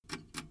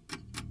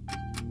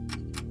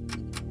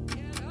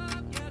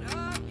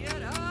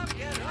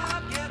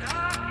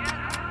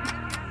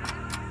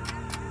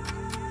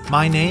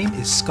My name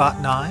is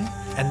Scott Nye,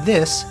 and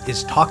this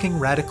is Talking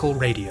Radical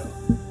Radio.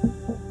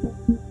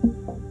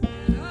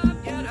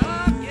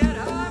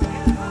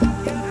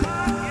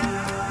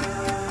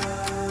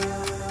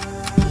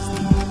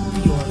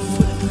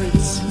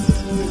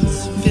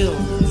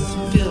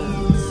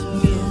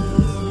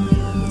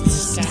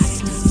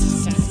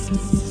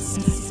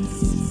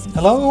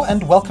 Hello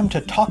and welcome to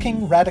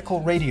Talking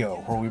Radical Radio,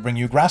 where we bring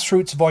you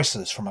grassroots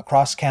voices from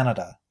across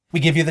Canada. We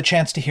give you the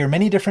chance to hear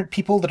many different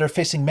people that are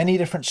facing many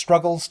different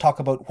struggles talk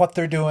about what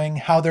they're doing,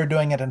 how they're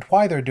doing it, and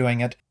why they're doing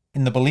it,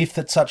 in the belief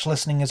that such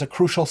listening is a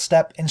crucial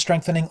step in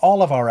strengthening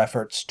all of our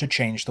efforts to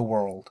change the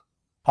world.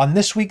 On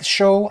this week's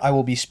show, I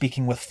will be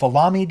speaking with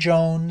Falami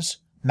Jones,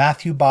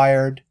 Matthew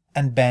Byard,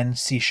 and Ben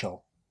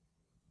Sichel.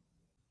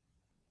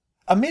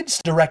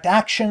 Amidst direct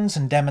actions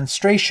and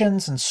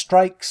demonstrations and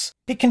strikes,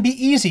 it can be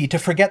easy to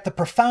forget the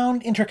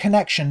profound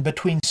interconnection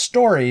between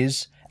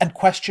stories and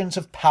questions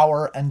of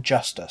power and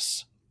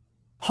justice.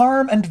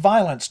 Harm and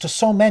violence to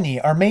so many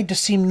are made to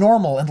seem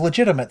normal and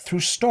legitimate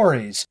through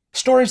stories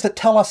that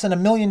tell us in a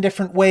million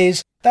different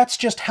ways, that's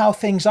just how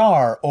things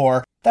are,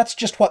 or that's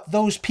just what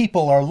those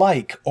people are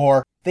like,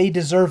 or they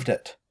deserved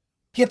it.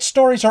 Yet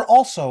stories are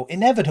also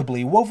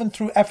inevitably woven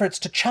through efforts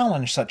to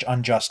challenge such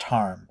unjust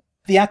harm.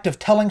 The act of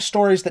telling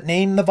stories that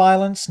name the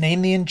violence,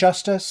 name the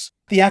injustice,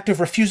 the act of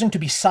refusing to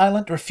be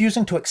silent,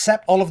 refusing to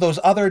accept all of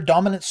those other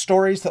dominant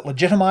stories that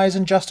legitimize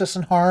injustice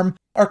and harm,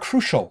 are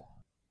crucial.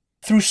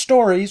 Through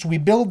stories, we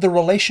build the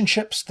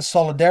relationships, the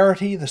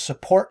solidarity, the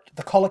support,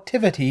 the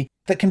collectivity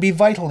that can be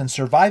vital in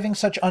surviving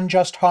such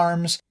unjust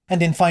harms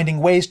and in finding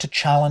ways to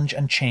challenge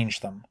and change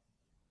them.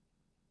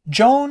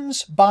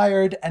 Jones,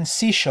 Byard, and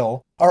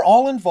Sichel are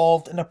all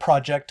involved in a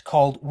project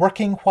called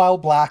Working While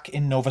Black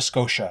in Nova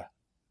Scotia.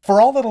 For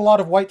all that a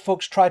lot of white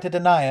folks try to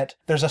deny it,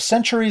 there's a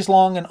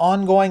centuries-long and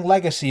ongoing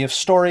legacy of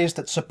stories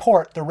that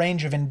support the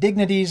range of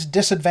indignities,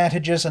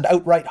 disadvantages, and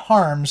outright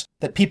harms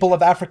that people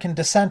of African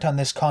descent on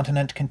this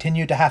continent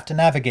continue to have to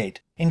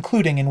navigate,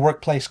 including in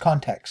workplace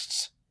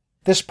contexts.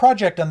 This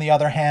project, on the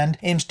other hand,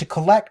 aims to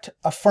collect,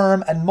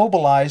 affirm, and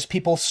mobilize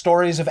people's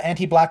stories of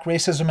anti-black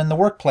racism in the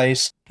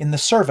workplace in the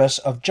service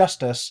of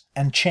justice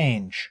and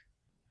change.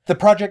 The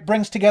project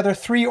brings together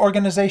three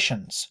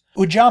organizations: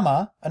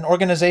 Ujamaa, an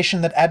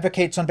organization that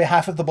advocates on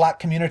behalf of the black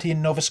community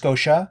in Nova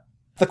Scotia;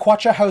 the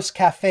Kwacha House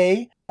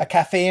Cafe, a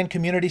cafe and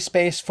community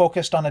space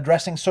focused on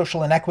addressing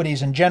social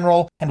inequities in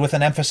general and with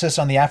an emphasis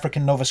on the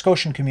African Nova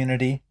Scotian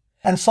community;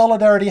 and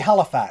Solidarity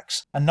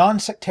Halifax, a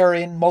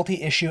non-sectarian,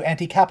 multi-issue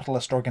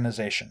anti-capitalist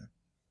organization.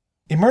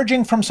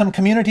 Emerging from some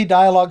community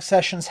dialogue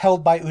sessions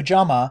held by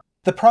Ujamaa,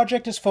 the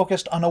project is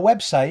focused on a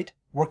website,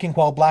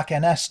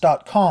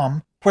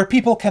 workingwhileblackns.com, where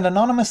people can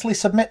anonymously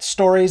submit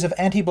stories of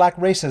anti-black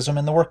racism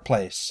in the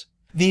workplace.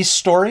 These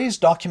stories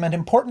document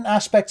important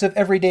aspects of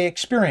everyday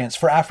experience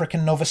for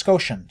African Nova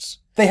Scotians.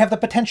 They have the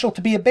potential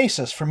to be a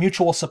basis for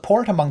mutual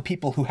support among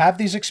people who have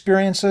these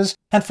experiences,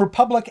 and for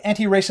public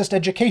anti-racist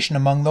education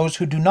among those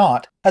who do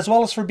not, as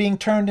well as for being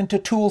turned into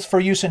tools for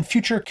use in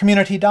future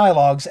community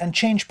dialogues and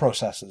change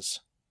processes.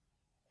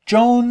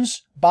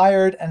 Jones,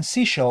 Byard, and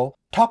Sichel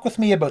talk with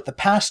me about the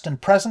past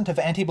and present of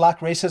anti-black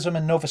racism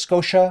in Nova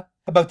Scotia,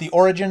 about the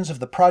origins of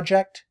the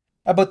project,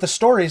 about the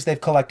stories they've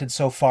collected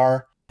so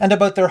far, and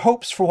about their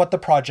hopes for what the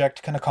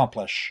project can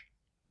accomplish.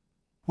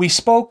 We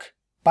spoke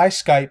by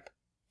Skype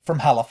from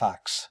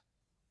Halifax.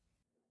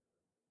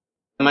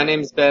 My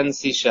name is Ben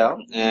Sichel,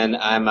 and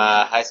I'm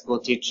a high school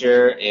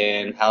teacher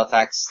in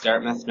Halifax,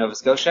 Dartmouth, Nova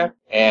Scotia,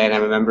 and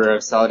I'm a member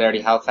of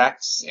Solidarity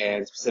Halifax,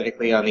 and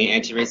specifically on the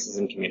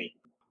Anti-Racism Committee.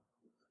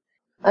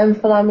 I'm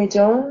Falami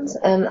Jones,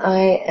 and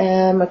I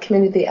am a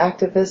community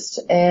activist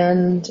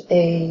and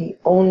a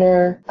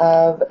owner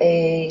of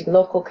a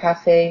local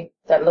cafe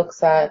that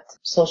looks at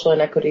social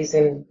inequities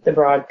in the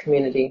broad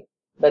community,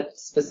 but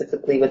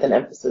specifically with an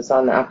emphasis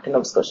on the African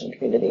Nova Scotian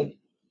community.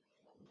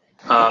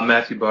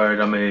 Matthew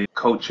Byard. I'm a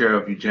co-chair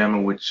of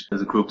Ujamaa, which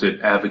is a group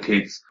that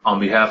advocates on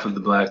behalf of the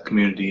black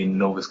community in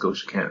Nova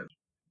Scotia, Canada.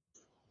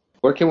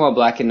 Working While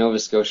Black in Nova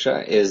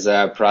Scotia is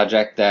a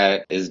project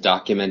that is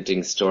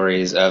documenting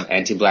stories of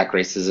anti-black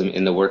racism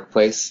in the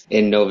workplace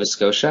in Nova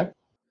Scotia.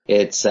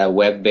 It's a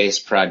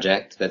web-based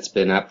project that's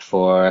been up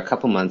for a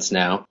couple months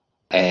now,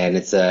 and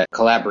it's a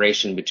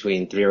collaboration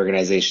between three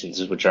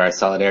organizations, which are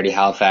Solidarity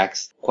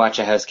Halifax,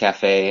 Kwacha House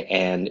Cafe,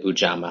 and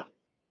Ujamaa.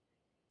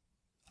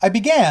 I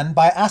began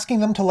by asking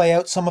them to lay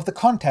out some of the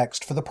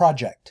context for the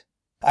project.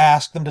 I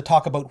asked them to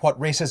talk about what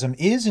racism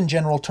is in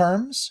general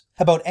terms,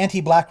 about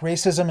anti-black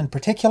racism in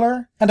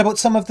particular, and about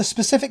some of the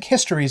specific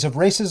histories of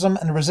racism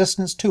and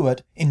resistance to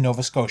it in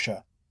Nova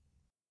Scotia.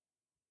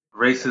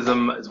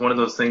 Racism is one of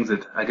those things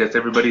that I guess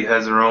everybody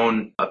has their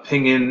own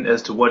opinion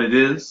as to what it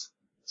is.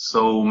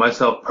 So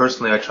myself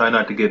personally, I try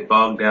not to get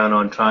bogged down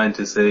on trying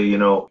to say,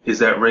 is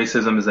that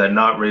racism, is that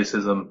not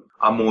racism?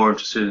 I'm more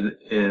interested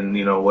in,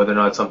 whether or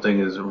not something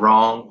is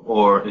wrong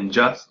or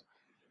unjust.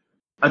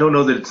 I don't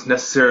know that it's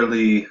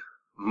necessarily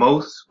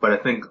most, but I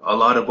think a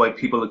lot of white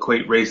people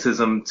equate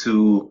racism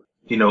to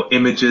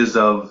images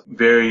of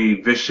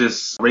very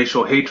vicious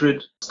racial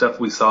hatred, stuff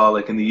we saw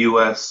like in the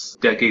U.S.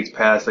 decades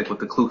past, like with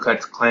the Ku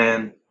Klux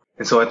Klan.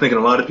 And so I think in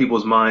a lot of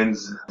people's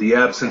minds, the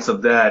absence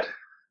of that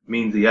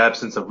means the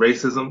absence of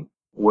racism,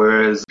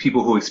 whereas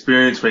people who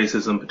experience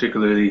racism,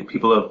 particularly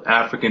people of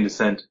African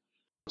descent,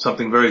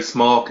 something very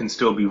small can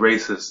still be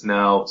racist.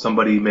 Now,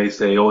 somebody may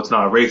say, oh, it's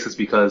not racist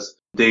because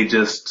they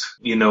just,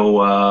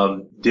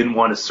 didn't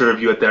want to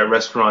serve you at that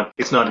restaurant.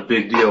 It's not a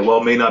big deal.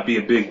 Well, it may not be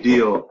a big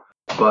deal,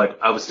 but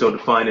I would still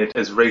define it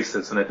as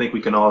racist. And I think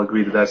we can all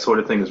agree that that sort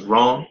of thing is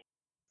wrong.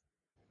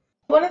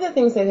 One of the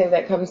things I think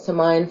that comes to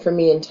mind for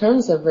me in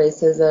terms of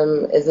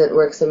racism is it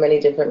works in many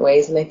different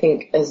ways. And I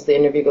think as the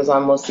interview goes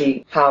on, we'll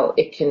see how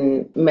it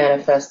can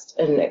manifest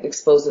and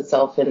expose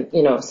itself in,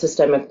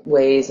 systemic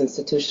ways,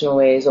 institutional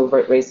ways,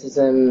 overt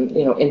racism,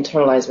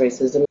 internalized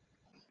racism.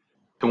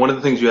 And one of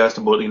the things you asked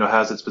about,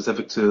 how is it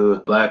specific to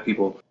Black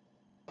people?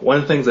 One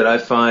of the things that I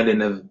find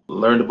and have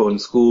learned about in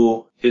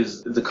school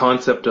is the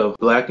concept of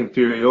Black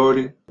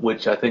inferiority,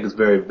 which I think is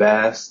very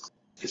vast.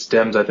 It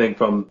stems, I think,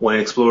 from when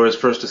explorers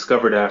first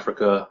discovered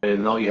Africa,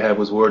 and all you had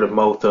was word of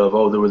mouth of,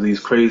 oh, there were these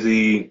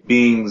crazy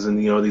beings and,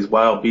 these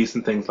wild beasts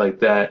and things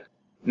like that.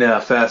 Now,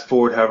 fast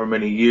forward however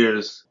many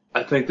years,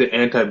 I think that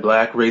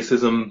anti-Black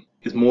racism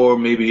is more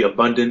maybe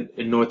abundant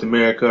in North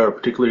America, or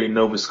particularly in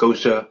Nova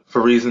Scotia,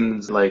 for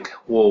reasons like,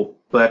 well,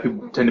 Black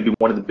people tend to be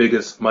one of the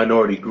biggest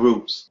minority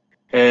groups.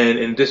 And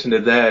in addition to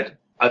that,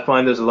 I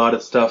find there's a lot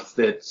of stuff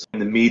that's in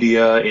the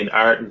media, in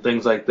art and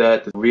things like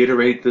that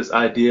reiterate this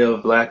idea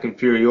of Black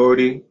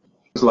inferiority.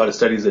 There's a lot of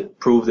studies that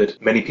prove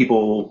that many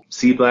people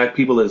see Black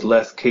people as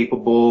less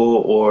capable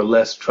or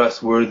less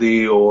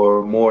trustworthy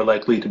or more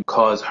likely to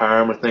cause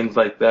harm or things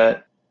like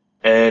that.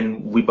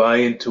 And we buy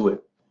into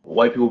it.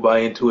 White people buy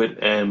into it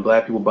and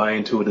Black people buy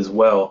into it as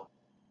well.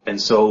 And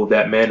so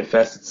that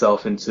manifests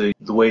itself into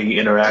the way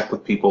you interact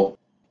with people.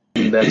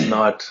 And that's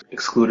not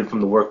excluded from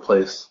the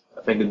workplace.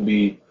 I think it'd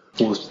be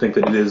foolish to think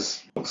that it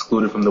is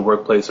excluded from the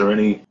workplace or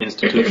any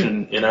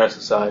institution in our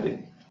society.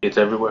 It's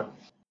everywhere.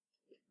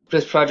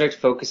 This project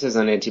focuses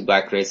on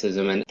anti-Black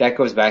racism, and that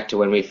goes back to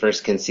when we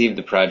first conceived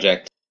the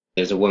project.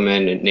 There's a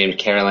woman named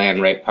Carol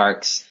Ann Wright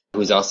Parks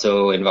who's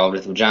also involved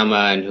with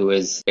Ujamaa and who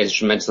was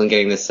instrumental in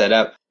getting this set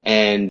up.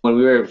 And when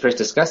we were first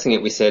discussing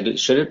it, we said,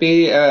 should it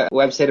be a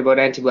website about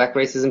anti-Black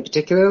racism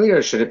particularly,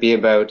 or should it be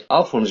about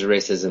all forms of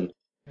racism?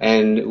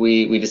 And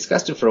we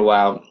discussed it for a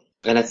while.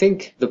 And I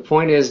think the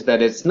point is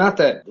that it's not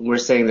that we're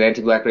saying that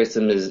anti-Black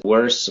racism is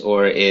worse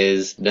or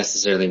is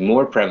necessarily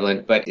more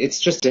prevalent, but it's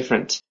just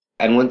different.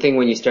 And one thing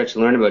when you start to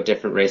learn about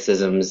different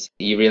racisms,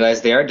 you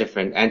realize they are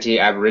different.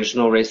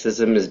 Anti-Aboriginal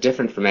racism is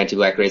different from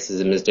anti-Black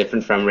racism, is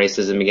different from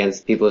racism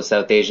against people of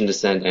South Asian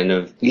descent and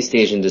of East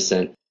Asian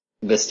descent.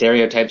 The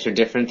stereotypes are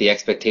different, the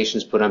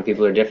expectations put on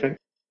people are different.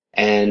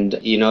 And,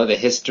 the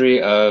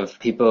history of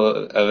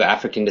people of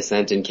African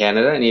descent in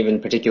Canada, and even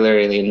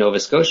particularly in Nova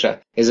Scotia,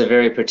 is a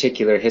very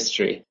particular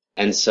history.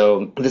 And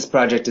so this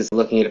project is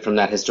looking at it from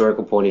that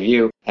historical point of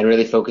view and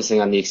really focusing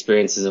on the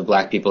experiences of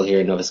Black people here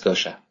in Nova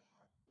Scotia.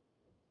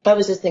 I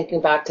was just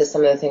thinking back to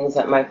some of the things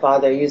that my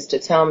father used to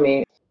tell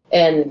me.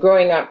 And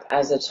growing up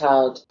as a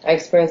child, I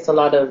experienced a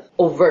lot of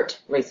overt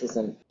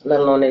racism, let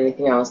alone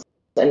anything else.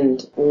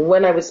 And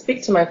when I would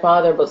speak to my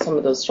father about some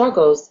of those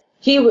struggles,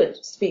 he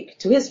would speak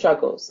to his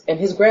struggles and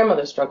his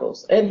grandmother's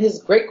struggles and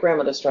his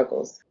great-grandmother's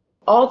struggles,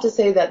 all to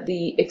say that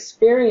the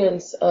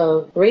experience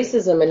of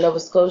racism in Nova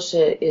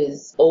Scotia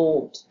is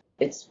old.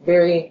 It's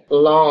very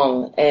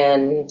long,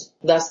 and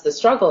thus the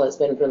struggle has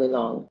been really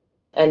long.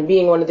 And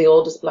being one of the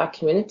oldest Black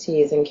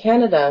communities in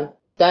Canada,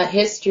 that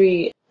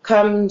history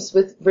comes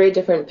with very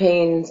different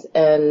pains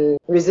and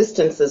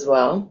resistance as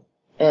well.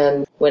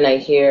 And when I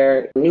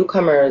hear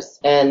newcomers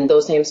and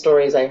those same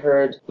stories I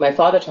heard my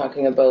father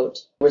talking about,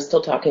 we're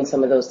still talking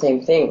some of those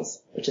same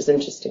things, which is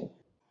interesting.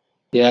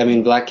 Yeah,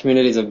 Black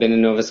communities have been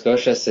in Nova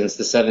Scotia since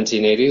the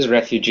 1780s,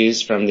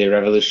 refugees from the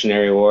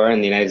Revolutionary War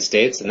in the United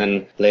States, and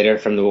then later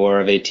from the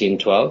War of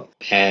 1812.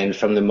 And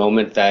from the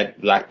moment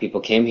that Black people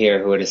came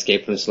here who had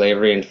escaped from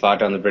slavery and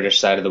fought on the British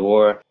side of the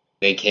war,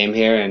 they came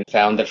here and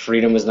found that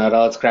freedom was not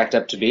all it's cracked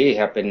up to be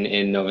up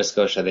in Nova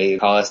Scotia. They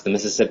call us the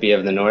Mississippi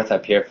of the North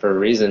up here for a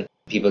reason.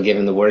 People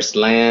given the worst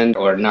land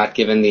or not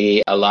given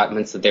the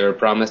allotments that they were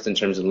promised in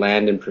terms of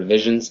land and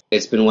provisions.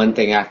 It's been one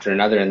thing after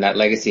another, and that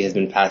legacy has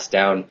been passed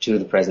down to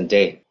the present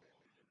day.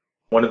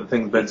 One of the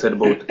things Ben said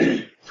about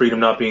freedom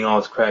not being all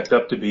it's cracked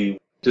up to be,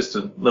 just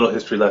a little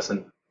history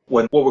lesson.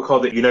 When what were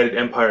called the United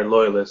Empire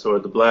Loyalists, or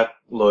the Black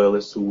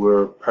Loyalists who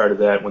were part of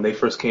that, when they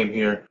first came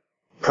here,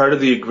 part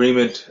of the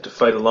agreement to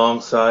fight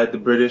alongside the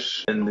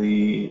British in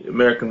the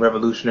American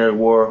Revolutionary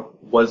War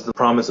was the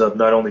promise of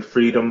not only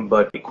freedom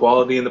but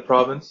equality in the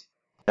province.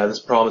 This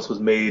promise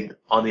was made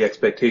on the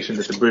expectation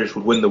that the British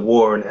would win the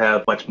war and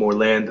have much more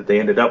land that they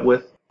ended up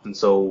with. And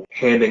so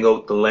handing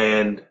out the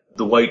land,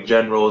 the white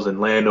generals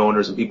and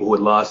landowners and people who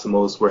had lost the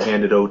most were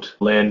handed out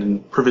land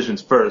and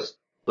provisions first.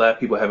 Black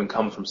people having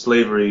come from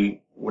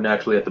slavery were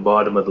naturally at the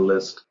bottom of the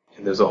list.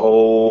 And there's a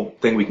whole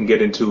thing we can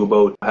get into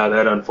about how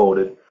that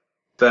unfolded.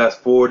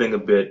 fast forwarding a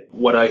bit,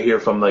 what I hear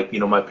from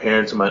my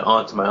parents and my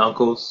aunts and my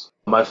uncles,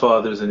 my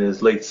father's in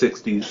his late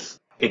 60s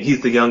and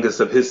he's the youngest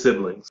of his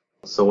siblings.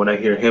 So when I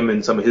hear him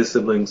and some of his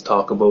siblings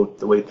talk about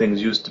the way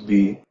things used to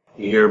be,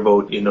 you hear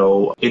about,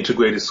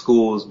 integrated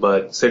schools,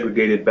 but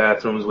segregated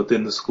bathrooms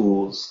within the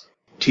schools.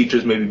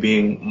 Teachers maybe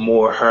being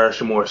more harsh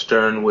and more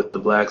stern with the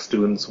black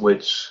students,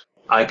 which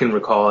I can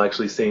recall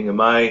actually seeing in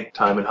my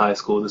time in high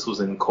school. This was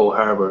in Cole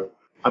Harbor.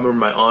 I remember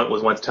my aunt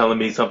was once telling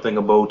me something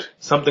about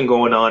something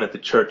going on at the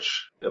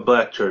church, a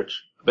black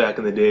church, back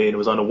in the day, and it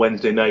was on a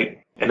Wednesday night.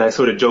 And I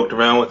sort of joked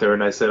around with her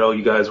and I said, "Oh,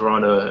 you guys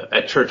were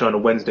at church on a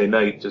Wednesday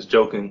night," just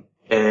joking.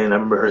 And I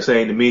remember her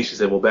saying to me, she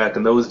said, "Well, back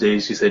in those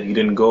days," she said, "you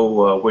didn't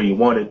go where you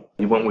wanted.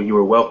 You went where you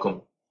were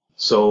welcome."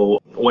 So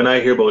when I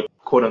hear about,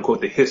 quote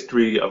unquote, the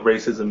history of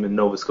racism in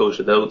Nova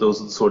Scotia,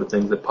 those are the sort of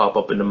things that pop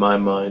up into my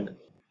mind.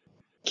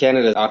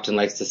 Canada often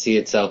likes to see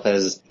itself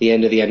as the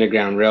end of the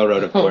Underground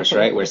Railroad, of course,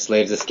 right, where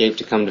slaves escaped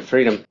to come to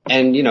freedom.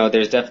 And,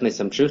 there's definitely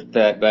some truth to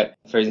that. But,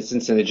 for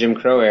instance, in the Jim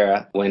Crow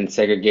era, when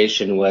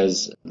segregation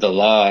was the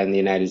law in the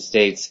United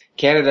States,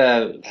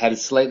 Canada had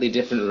slightly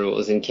different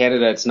rules. In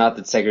Canada, it's not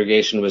that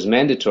segregation was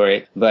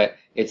mandatory, but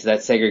it's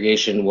that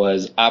segregation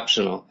was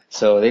optional.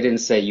 So they didn't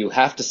say you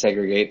have to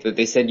segregate, but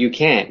they said you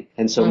can.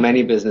 And so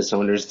many business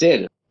owners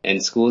did.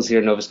 And schools here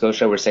in Nova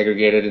Scotia were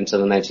segregated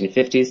until the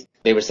 1950s.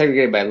 They were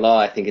segregated by law,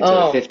 I think,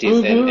 until the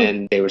 50s,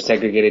 and they were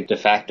segregated de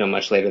facto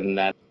much later than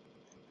that.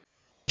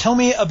 Tell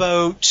me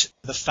about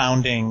the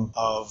founding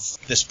of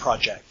this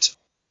project.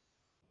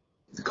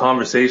 The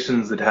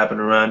conversations that happen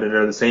around it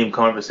are the same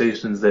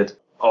conversations that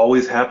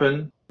always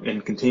happen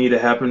and continue to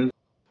happen.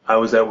 I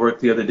was at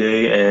work the other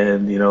day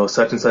and,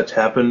 such and such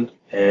happened,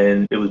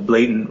 and it was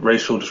blatant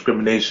racial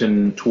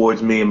discrimination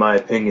towards me, in my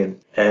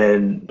opinion.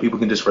 And people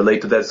can just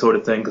relate to that sort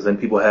of thing because then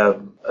people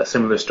have a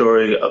similar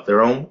story of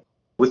their own.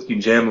 With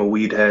Ujamaa,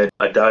 we'd had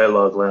a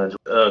dialogue lounge,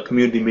 a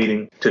community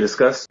meeting to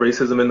discuss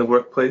racism in the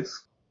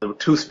workplace. There were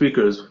two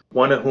speakers,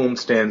 one of whom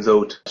stands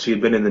out. She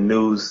had been in the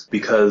news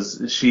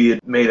because she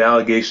had made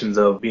allegations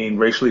of being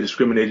racially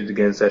discriminated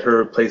against at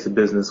her place of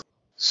business.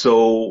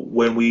 So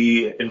when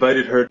we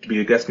invited her to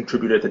be a guest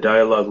contributor at the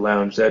Dialogue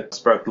Lounge, that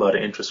sparked a lot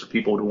of interest for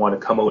people to want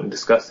to come out and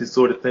discuss these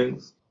sort of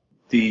things.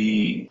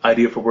 The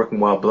idea for Working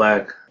While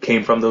Black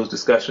came from those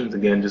discussions.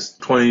 Again,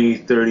 just 20,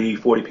 30,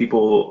 40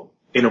 people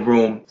in a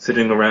room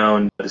sitting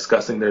around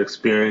discussing their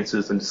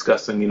experiences and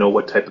discussing,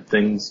 what type of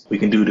things we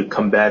can do to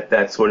combat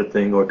that sort of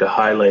thing or to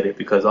highlight it,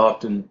 because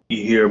often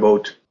you hear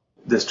about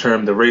this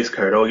term, the race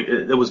card. Oh,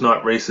 it was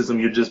not racism.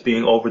 You're just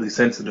being overly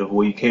sensitive.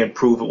 Well, you can't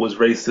prove it was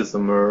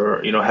racism,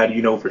 or, how do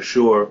you know for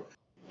sure?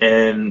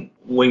 And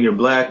when you're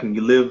black and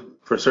you live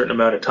for a certain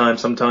amount of time,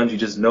 sometimes you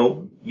just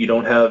know you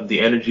don't have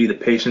the energy, the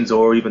patience,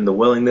 or even the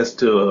willingness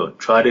to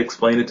try to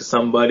explain it to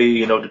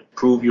somebody, to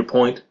prove your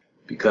point,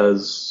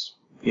 because,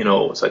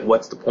 it's like,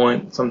 what's the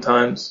point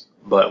sometimes?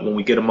 But when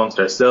we get amongst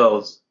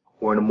ourselves,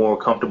 we're in a more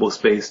comfortable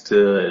space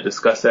to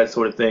discuss that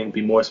sort of thing,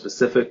 be more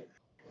specific.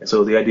 And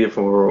so the idea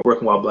for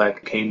Working While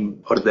Black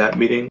came out of that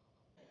meeting.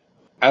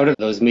 Out of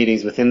those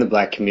meetings within the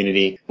black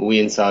community, we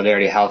in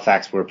Solidarity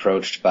Halifax were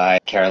approached by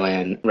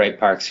Caroline Wright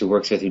Parks, who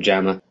works with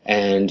Ujamaa,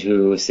 and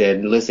who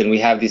said, "Listen, we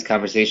have these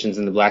conversations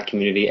in the black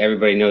community.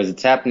 Everybody knows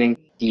it's happening.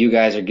 You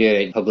guys are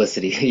good at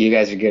publicity. You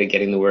guys are good at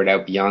getting the word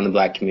out beyond the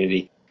black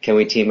community. Can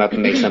we team up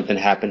and make something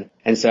happen?"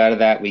 And so out of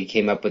that, we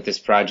came up with this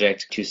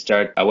project to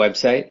start a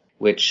website,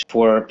 which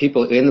for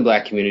people in the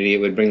black community, it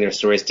would bring their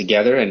stories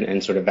together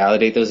and sort of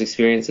validate those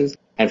experiences.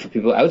 And for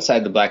people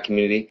outside the black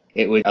community,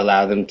 it would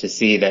allow them to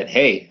see that,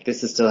 hey,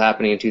 this is still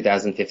happening in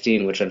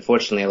 2015, which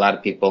unfortunately a lot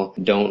of people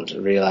don't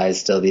realize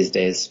still these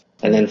days.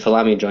 And then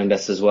Falami joined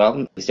us as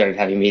well. We started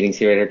having meetings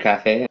here at her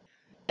cafe.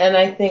 And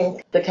I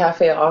think the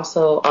cafe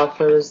also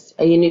offers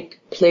a unique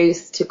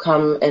place to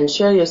come and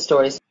share your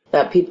stories,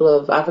 that people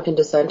of African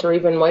descent or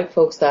even white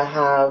folks that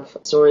have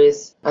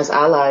stories as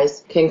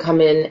allies can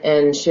come in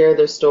and share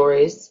their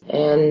stories.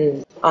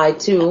 And I,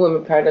 too, am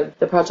a part of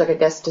the project, I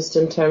guess, just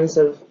in terms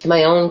of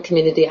my own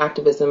community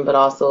activism, but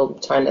also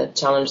trying to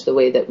challenge the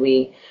way that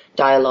we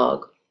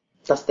dialogue,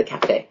 thus the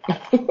cafe.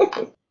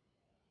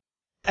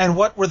 And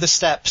what were the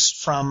steps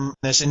from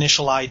this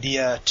initial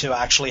idea to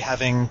actually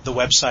having the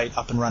website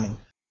up and running?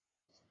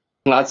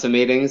 Lots of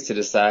meetings to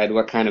decide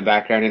what kind of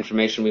background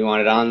information we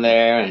wanted on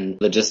there, and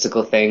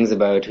logistical things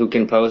about who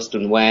can post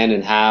and when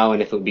and how,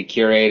 and if it would be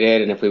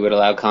curated and if we would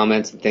allow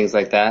comments and things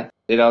like that.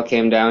 It all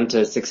came down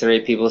to 6 or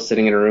 8 people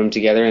sitting in a room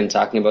together and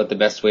talking about the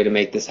best way to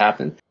make this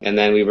happen. And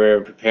then we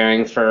were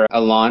preparing for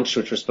a launch,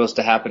 which was supposed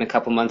to happen a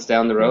couple months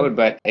down the road.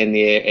 But in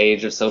the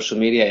age of social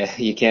media,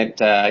 you can't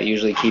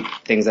usually keep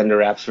things under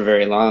wraps for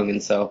very long.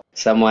 And so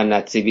someone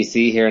at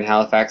CBC here in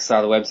Halifax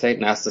saw the website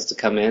and asked us to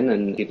come in,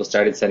 and people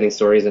started sending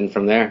stories in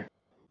from there.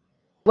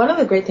 One of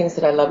the great things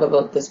that I love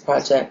about this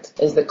project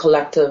is the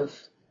collective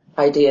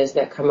ideas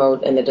that come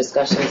out and the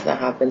discussions that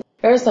happen.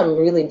 There are some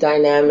really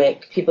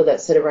dynamic people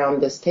that sit around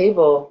this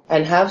table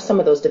and have some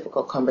of those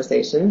difficult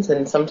conversations,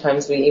 and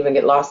sometimes we even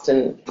get lost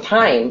in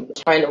time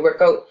trying to work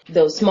out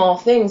those small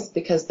things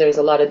because there's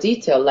a lot of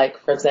detail. Like,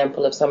 for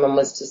example, if someone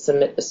was to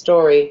submit a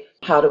story,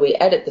 how do we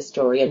edit the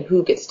story and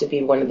who gets to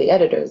be one of the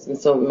editors? And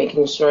so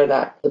making sure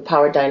that the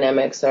power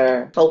dynamics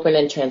are open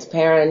and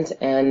transparent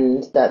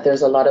and that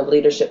there's a lot of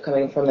leadership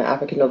coming from the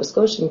African Nova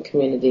Scotian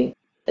community.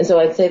 And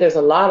so I'd say there's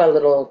a lot of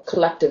little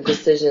collective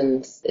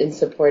decisions in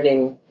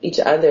supporting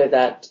each other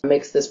that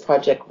makes this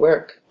project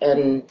work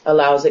and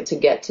allows it to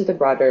get to the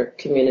broader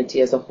community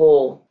as a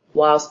whole,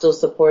 while still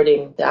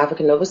supporting the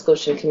African Nova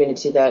Scotian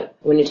community that,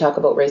 when you talk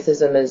about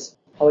racism, is,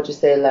 how would you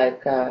say,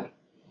 like a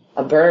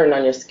burn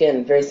on your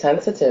skin, very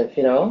sensitive,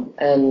 you know?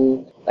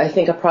 And I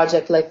think a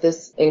project like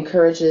this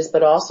encourages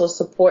but also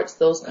supports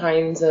those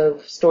kinds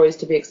of stories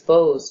to be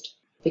exposed,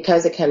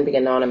 because it can be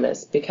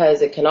anonymous,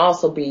 because it can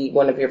also be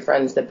one of your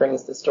friends that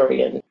brings the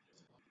story in.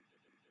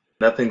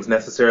 Nothing's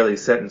necessarily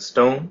set in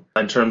stone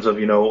in terms of,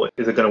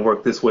 is it going to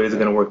work this way? Is it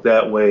going to work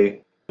that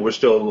way? We're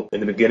still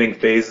in the beginning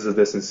phases of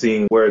this and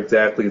seeing where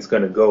exactly it's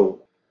going to go.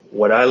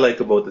 What I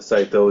like about the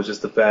site, though, is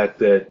just the fact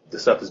that the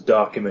stuff is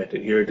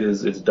documented. Here it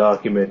is, it's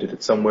documented.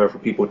 It's somewhere for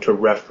people to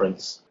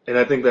reference. And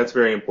I think that's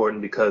very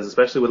important because,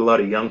 especially with a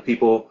lot of young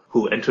people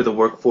who enter the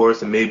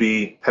workforce and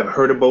maybe have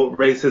heard about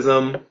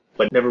racism,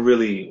 but never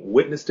really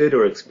witnessed it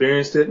or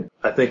experienced it,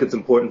 I think it's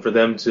important for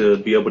them to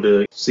be able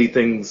to see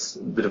things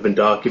that have been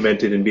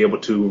documented and be able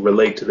to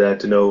relate to that,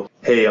 to know,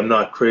 hey, I'm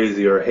not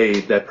crazy, or hey,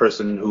 that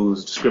person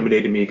who's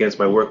discriminating me against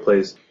my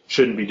workplace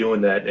shouldn't be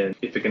doing that. And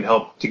if it can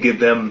help to give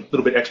them a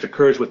little bit extra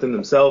courage within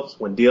themselves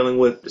when dealing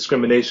with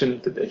discrimination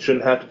that they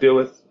shouldn't have to deal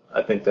with,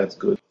 I think that's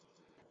good.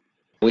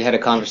 We had a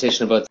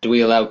conversation about, do we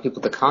allow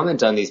people to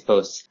comment on these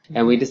posts?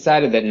 And we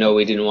decided that no,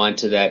 we didn't want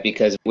to that,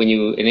 because when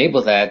you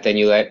enable that, then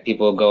you let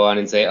people go on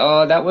and say,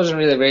 oh, that wasn't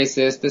really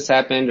racist, this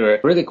happened,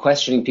 or really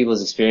questioning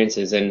people's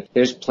experiences. And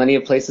there's plenty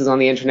of places on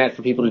the internet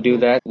for people to do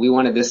that. We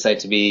wanted this site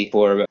to be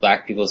for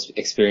Black people's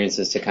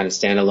experiences to kind of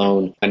stand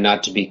alone and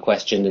not to be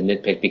questioned and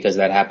nitpicked, because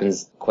that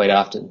happens quite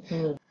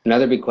often.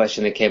 Another big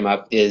question that came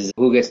up is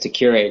who gets to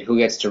curate, who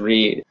gets to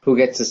read, who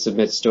gets to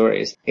submit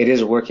stories. It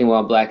is Working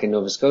While Black in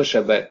Nova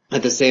Scotia, but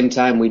at the same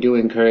time, we do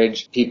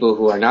encourage people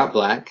who are not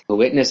Black, who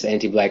witness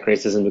anti-Black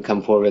racism, to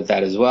come forward with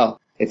that as well.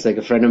 It's like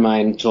a friend of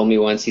mine told me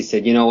once, he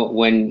said,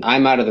 when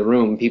I'm out of the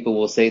room, people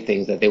will say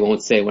things that they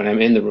won't say when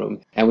I'm in the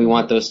room, and we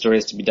want those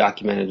stories to be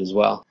documented as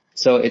well.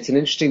 So it's an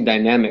interesting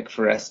dynamic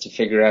for us to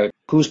figure out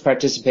who's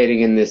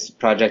participating in this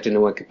project and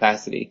in what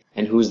capacity,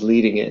 and who's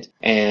leading it,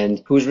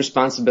 and whose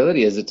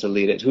responsibility is it to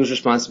lead it, whose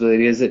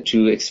responsibility is it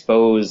to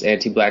expose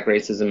anti-Black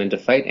racism and to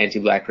fight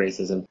anti-Black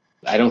racism.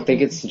 I don't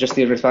think it's just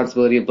the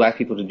responsibility of Black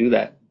people to do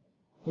that.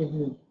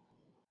 Mm-hmm.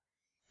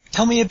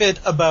 Tell me a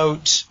bit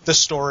about the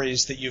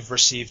stories that you've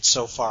received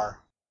so far.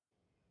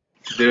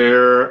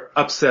 They're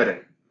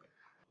upsetting.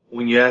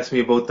 When you ask me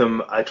about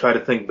them, I try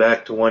to think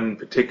back to one in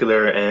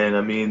particular, and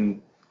I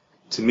mean,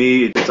 to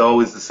me, it's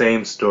always the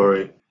same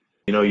story.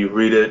 You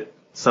read it,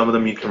 some of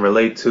them you can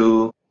relate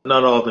to,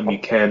 not all of them you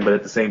can, but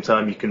at the same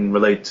time you can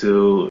relate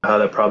to how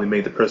that probably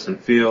made the person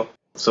feel.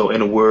 So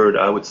in a word,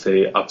 I would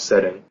say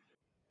upsetting.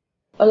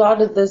 A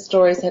lot of the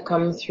stories had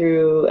come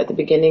through at the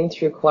beginning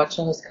through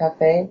Kawacha House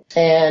Cafe,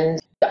 and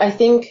I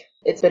think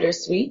it's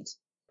bittersweet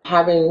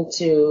having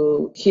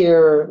to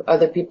hear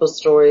other people's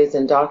stories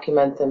and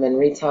document them and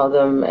retell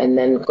them and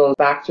then go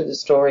back through the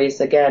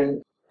stories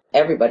again.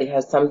 Everybody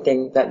has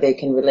something that they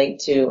can relate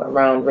to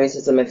around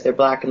racism if they're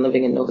Black and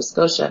living in Nova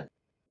Scotia.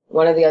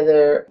 One of the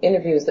other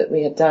interviews that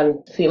we had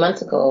done a few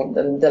months ago,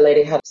 the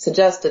lady had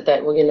suggested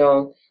that,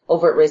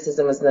 overt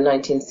racism was in the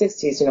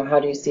 1960s,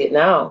 how do you see it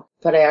now?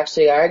 But I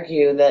actually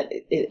argue that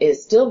it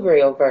is still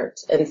very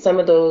overt. And some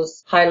of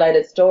those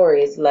highlighted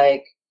stories,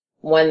 like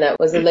one that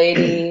was a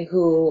lady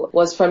who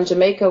was from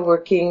Jamaica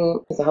working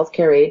as a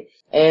healthcare aide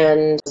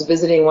and was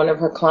visiting one of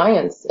her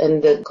clients,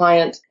 and the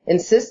client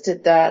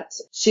insisted that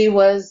she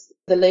was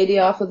the lady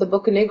off of the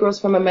Book of Negroes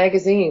from a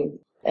magazine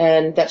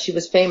and that she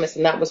was famous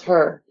and that was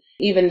her.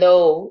 Even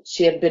though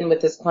she had been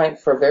with this client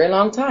for a very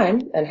long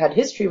time and had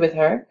history with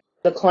her,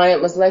 the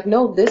client was like,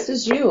 no, this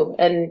is you,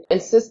 and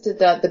insisted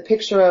that the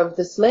picture of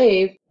the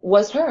slave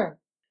was her.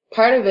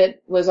 Part of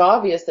it was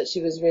obvious that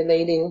she was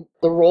relating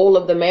the role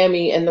of the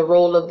mammy and the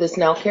role of this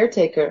now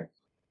caretaker.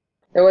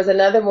 There was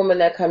another woman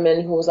that come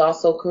in who was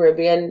also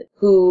Caribbean,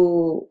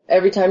 who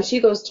every time she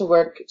goes to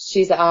work,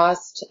 she's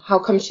asked how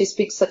come she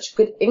speaks such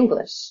good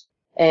English.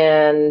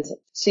 And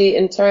she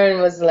in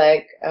turn was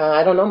like,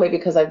 I don't know, maybe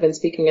because I've been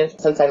speaking it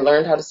since I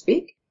learned how to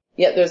speak.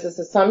 Yet there's this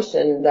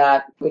assumption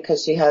that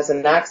because she has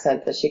an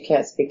accent that she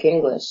can't speak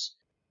English.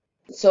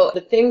 So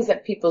the things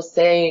that people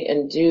say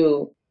and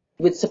do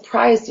would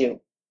surprise you,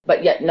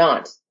 but yet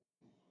not.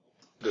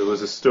 There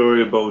was a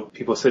story about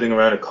people sitting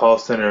around a call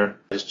center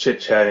just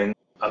chit-chatting.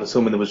 I'm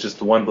assuming there was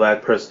just one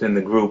Black person in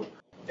the group.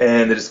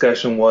 And the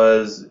discussion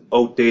was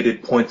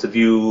outdated points of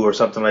view or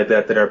something like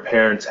that our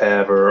parents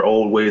have, or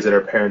old ways that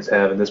our parents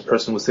have. And this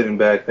person was sitting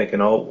back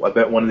thinking, oh, I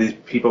bet one of these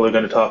people are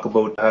going to talk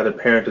about how the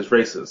parent is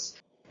racist.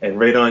 And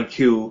right on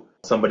cue,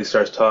 somebody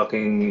starts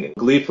talking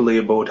gleefully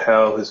about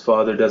how his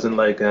father doesn't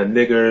like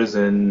niggers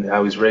and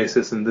how he's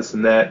racist and this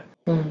and that.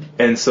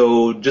 And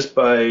so just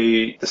by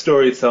the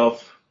story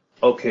itself,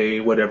 okay,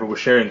 whatever, we're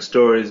sharing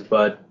stories,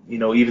 but, you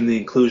know, even the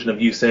inclusion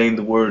of you saying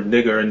the word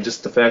nigger and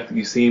just the fact that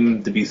you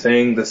seem to be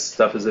saying this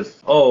stuff as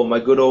if, oh, my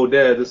good old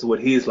dad, this is what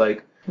he's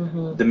like.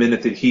 The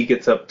minute that he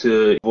gets up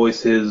to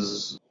voice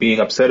his being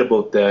upset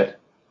about that,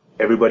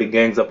 everybody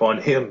gangs up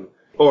on him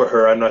or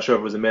her. I'm not sure if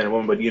it was a man or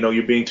woman, but, you know,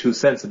 you're being too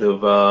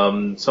sensitive.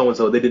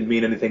 So-and-so, they didn't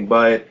mean anything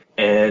by it.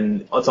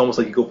 And it's almost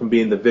like you go from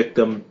being the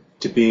victim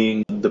to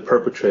being the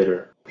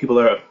perpetrator. People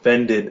are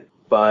offended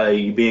by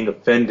you being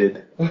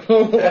offended at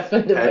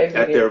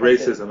their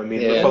racism. I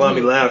mean,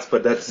 Falami laughs,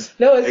 but that's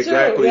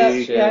exactly how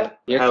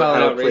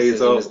it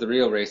plays out. Is the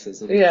real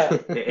racism. Yeah.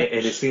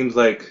 And it seems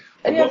like,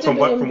 from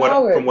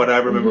what I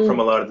remember from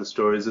a lot of the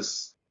stories,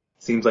 this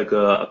seems like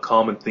a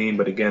common theme.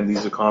 But again,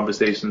 these are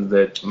conversations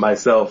that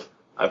myself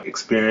I've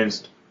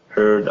experienced,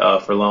 heard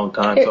for a long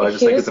time. So I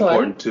just think it's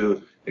important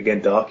to,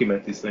 again,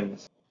 document these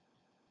things.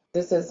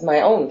 This is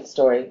my own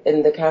story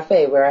in the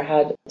cafe where I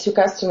had 2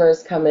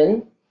 customers come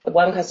in.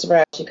 One customer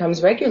actually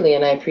comes regularly,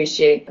 and I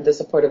appreciate the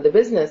support of the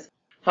business.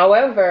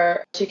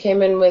 However, she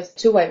came in with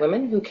 2 white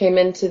women who came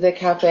into the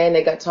cafe, and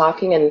they got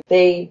talking, and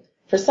they,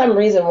 for some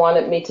reason,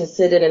 wanted me to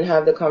sit in and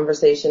have the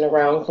conversation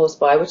around close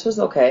by, which was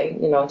okay,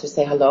 you know, to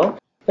say hello.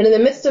 But in the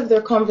midst of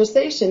their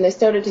conversation, they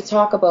started to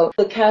talk about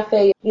the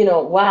cafe, you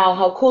know, wow,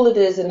 how cool it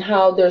is and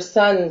how their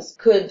sons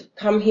could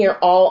come here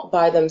all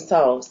by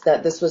themselves,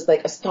 that this was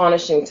like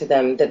astonishing to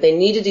them, that they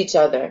needed each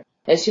other.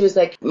 And she was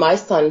like, my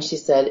son, she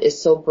said, is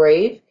so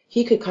brave.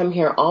 He could come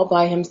here all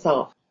by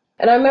himself.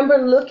 And I remember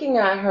looking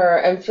at her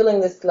and feeling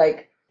this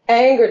like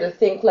anger to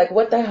think like,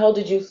 what the hell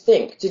did you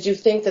think? Did you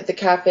think that the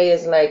cafe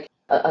is like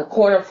a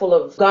corner full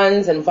of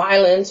guns and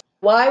violence?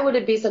 Why would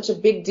it be such a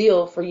big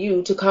deal for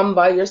you to come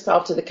by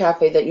yourself to the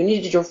cafe that you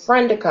needed your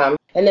friend to come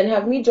and then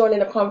have me join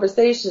in a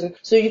conversation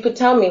so you could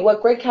tell me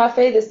what great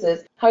cafe this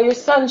is, how your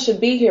son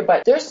should be here,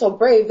 but they're so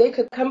brave they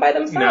could come by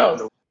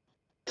themselves. No.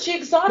 She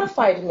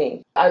exotified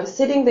me. I was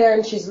sitting there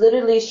and she's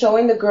literally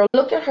showing the girl,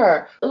 look at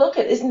her. Look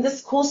at, isn't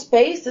this cool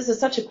space? This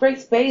is such a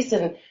great space.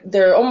 And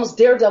they're almost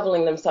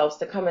daredeviling themselves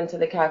to come into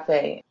the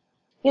cafe.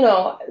 You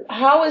know,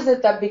 how is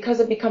it that because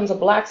it becomes a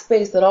black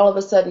space that all of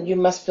a sudden you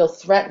must feel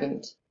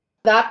threatened?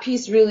 That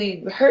piece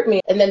really hurt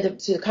me. And then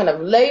to kind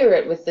of layer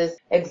it with this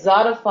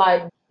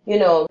exotified, you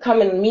know,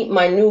 come and meet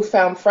my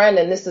newfound friend,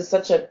 and this is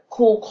such a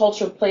cool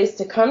cultural place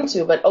to come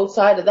to, but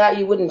outside of that,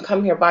 you wouldn't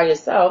come here by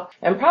yourself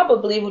and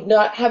probably would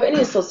not have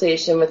any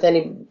association with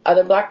any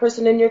other black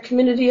person in your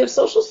community of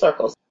social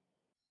circles.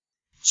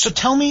 So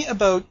tell me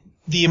about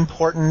the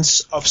importance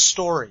of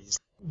stories.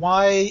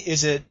 Why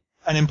is it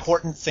an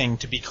important thing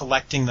to be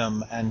collecting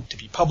them and to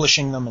be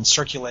publishing them and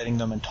circulating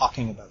them and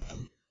talking about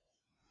them?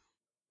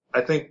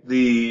 I think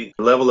the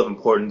level of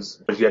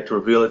importance is yet to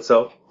reveal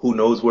itself. Who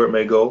knows where it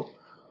may go?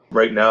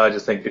 Right now, I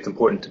just think it's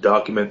important to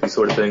document these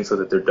sort of things so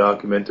that they're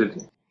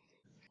documented.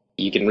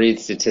 You can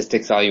read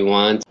statistics all you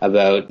want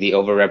about the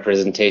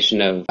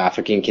overrepresentation of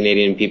African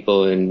Canadian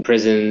people in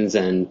prisons,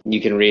 and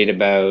you can read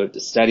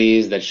about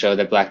studies that show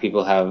that black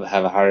people have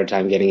a harder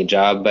time getting a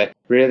job, but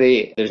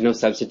really there's no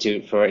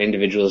substitute for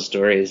individual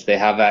stories. They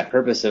have that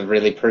purpose of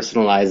really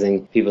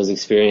personalizing people's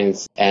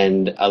experience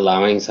and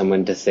allowing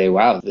someone to say,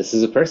 wow, this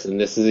is a person,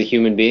 this is a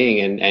human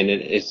being, and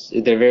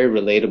they're very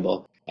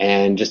relatable.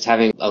 And just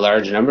having a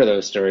large number of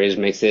those stories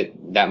makes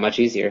it that much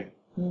easier.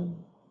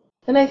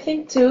 And I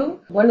think, too,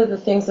 one of the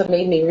things that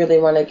made me really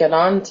want to get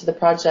on to the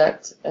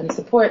project and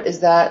support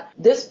is that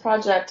this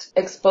project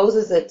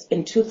exposes it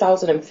in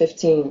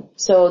 2015.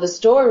 So the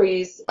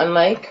stories,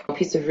 unlike a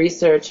piece of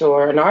research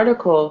or an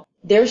article,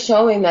 they're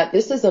showing that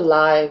this is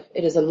alive.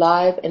 It is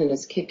alive and it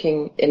is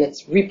kicking and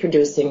it's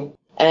reproducing.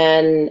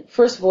 And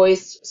first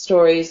voice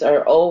stories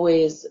are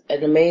always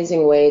an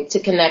amazing way to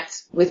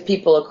connect with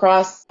people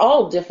across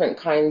all different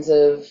kinds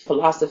of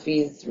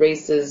philosophies,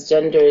 races,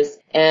 genders.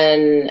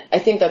 And I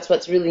think that's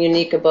what's really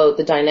unique about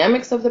the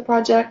dynamics of the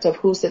project, of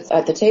who sits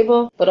at the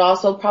table, but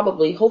also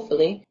probably,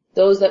 hopefully,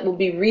 those that will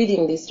be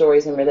reading these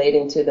stories and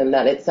relating to them,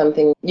 that it's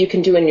something you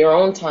can do in your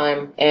own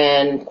time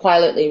and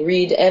quietly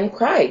read and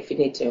cry if you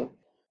need to.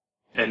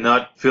 And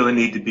not feel the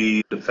need to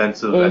be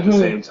defensive at the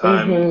same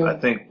time. I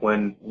think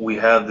when we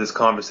have this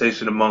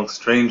conversation amongst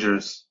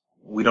strangers,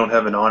 we don't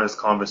have an honest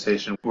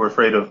conversation. We're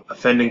afraid of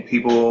offending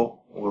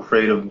people. We're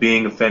afraid of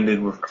being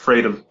offended. We're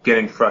afraid of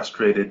getting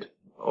frustrated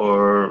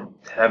or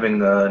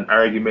having an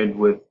argument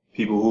with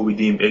people who we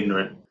deem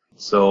ignorant.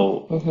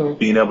 So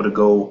being able to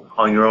go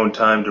on your own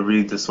time to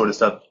read this sort of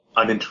stuff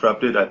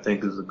uninterrupted, I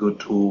think is a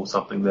good tool,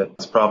 something that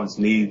this province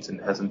needs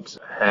and hasn't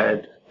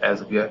had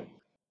as of yet.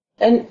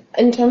 And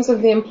in terms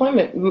of the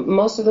employment,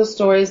 most of the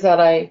stories that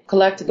I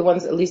collected, the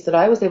ones at least that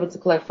I was able to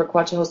collect for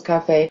Kwacha Host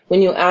Cafe,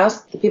 when you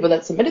ask the people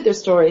that submitted their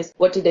stories,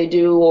 what did they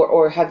do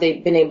or have they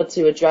been able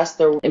to address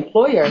their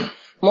employer,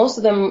 most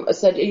of them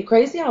said, are you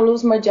crazy? I'll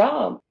lose my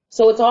job.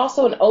 So it's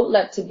also an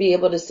outlet to be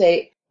able to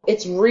say,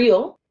 it's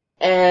real.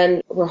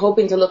 And we're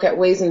hoping to look at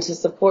ways and to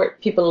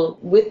support people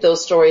with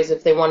those stories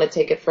if they want to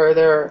take it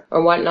further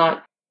or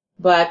whatnot.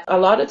 But a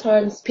lot of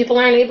times people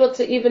aren't able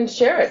to even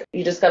share it.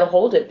 You just got to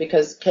hold it,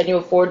 because can you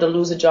afford to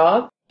lose a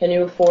job? Can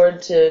you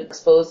afford to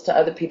expose to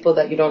other people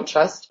that you don't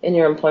trust in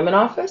your employment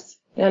office?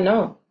 Yeah,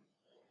 no.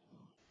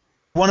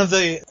 One of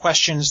the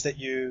questions that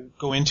you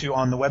go into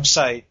on the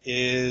website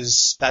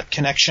is that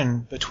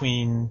connection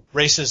between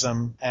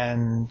racism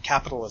and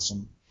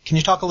capitalism. Can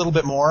you talk a little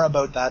bit more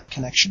about that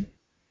connection?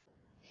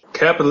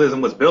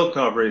 Capitalism was built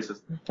on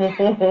racism.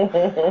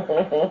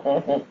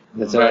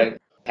 That's right.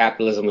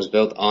 Capitalism was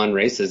built on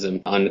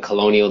racism, on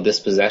colonial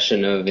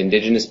dispossession of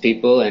indigenous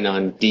people and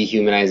on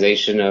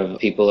dehumanization of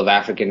people of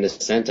African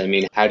descent. I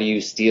mean, how do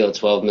you steal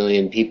 12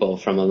 million people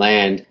from a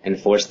land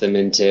and force them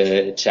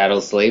into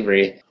chattel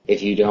slavery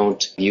if you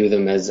don't view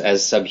them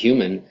as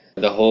subhuman?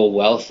 The whole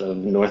wealth of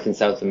North and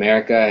South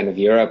America and of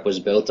Europe was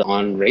built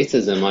on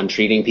racism, on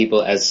treating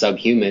people as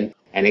subhuman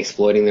and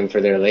exploiting them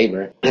for their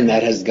labor. And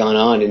that has gone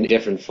on in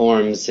different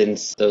forms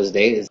since those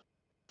days.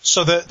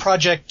 So the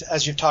project,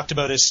 as you've talked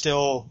about, is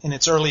still in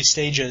its early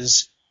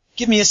stages.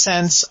 Give me a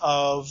sense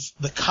of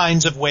the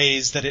kinds of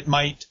ways that it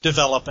might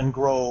develop and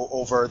grow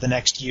over the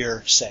next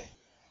year, say.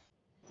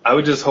 I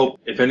would just hope,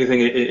 if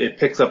anything, it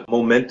picks up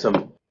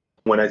momentum.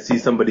 When I see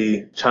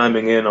somebody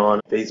chiming in on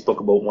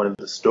Facebook about one of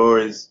the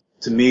stories,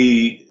 to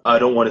me, I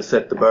don't want to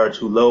set the bar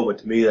too low, but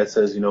to me that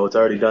says, it's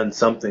already done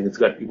something. It's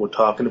got people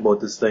talking about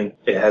this thing.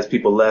 It has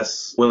people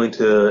less willing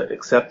to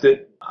accept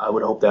it. I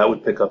would hope that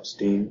would pick up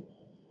steam.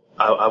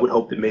 I would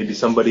hope that maybe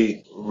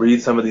somebody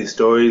reads some of these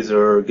stories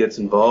or gets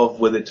involved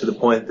with it to the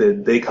point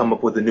that they come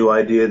up with a new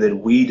idea that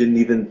we didn't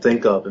even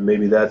think of, and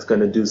maybe that's going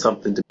to do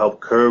something to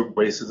help curb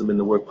racism in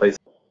the workplace.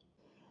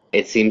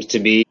 It seems to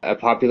be a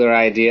popular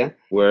idea.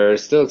 We're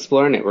still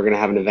exploring it. We're going to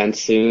have an event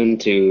soon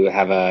to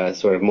have a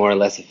sort of more or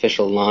less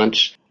official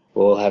launch.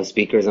 We'll have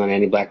speakers on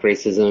anti-Black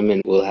racism,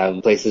 and we'll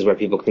have places where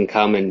people can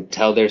come and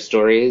tell their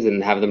stories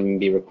and have them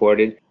be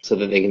recorded so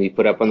that they can be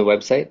put up on the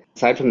website.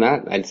 Aside from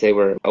that, I'd say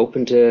we're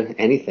open to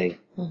anything.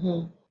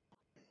 Mm-hmm.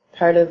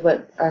 Part of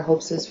what our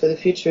hopes is for the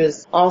future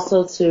is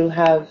also to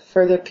have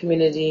further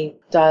community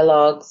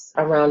dialogues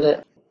around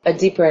it, a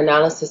deeper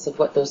analysis of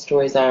what those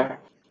stories are.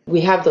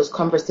 We have those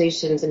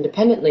conversations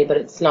independently, but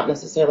it's not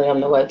necessarily on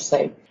the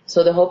website.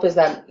 So the hope is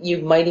that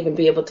you might even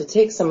be able to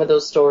take some of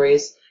those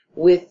stories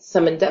with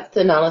some in-depth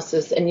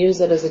analysis and use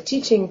it as a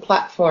teaching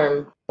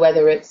platform,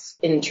 whether it's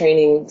in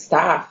training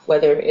staff,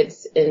 whether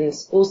it's in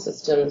school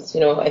systems.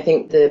 I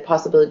think the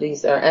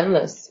possibilities are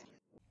endless.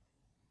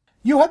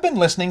 You have been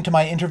listening to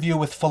my interview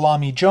with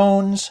Falami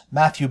Jones,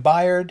 Matthew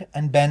Byard,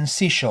 and Ben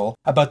Sichel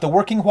about the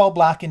Working While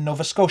Black in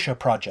Nova Scotia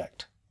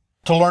project.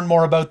 To learn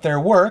more about their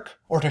work,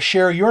 or to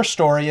share your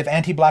story of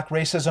anti-Black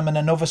racism in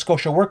a Nova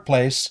Scotia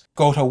workplace,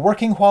 go to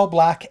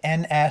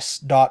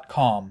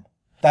workingwhileblackns.com.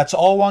 That's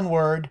all one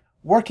word,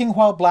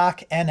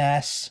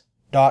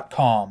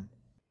 workingwhileblackns.com.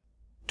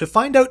 To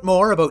find out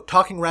more about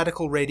Talking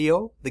Radical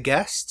Radio, the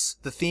guests,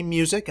 the theme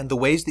music, and the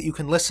ways that you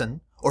can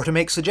listen, or to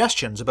make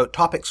suggestions about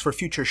topics for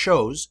future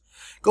shows,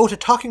 go to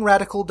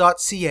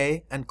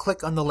talkingradical.ca and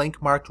click on the link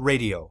marked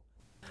Radio.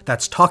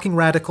 That's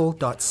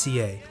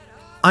talkingradical.ca.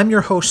 I'm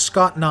your host,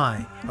 Scott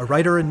Nye, a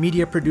writer and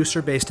media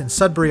producer based in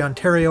Sudbury,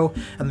 Ontario,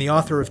 and the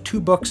author of 2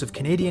 books of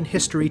Canadian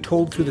history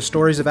told through the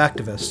stories of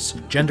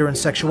activists, Gender and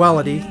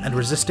Sexuality, and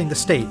Resisting the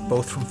State,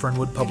 both from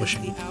Fernwood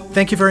Publishing.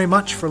 Thank you very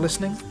much for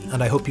listening,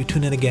 and I hope you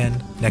tune in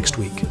again next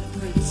week.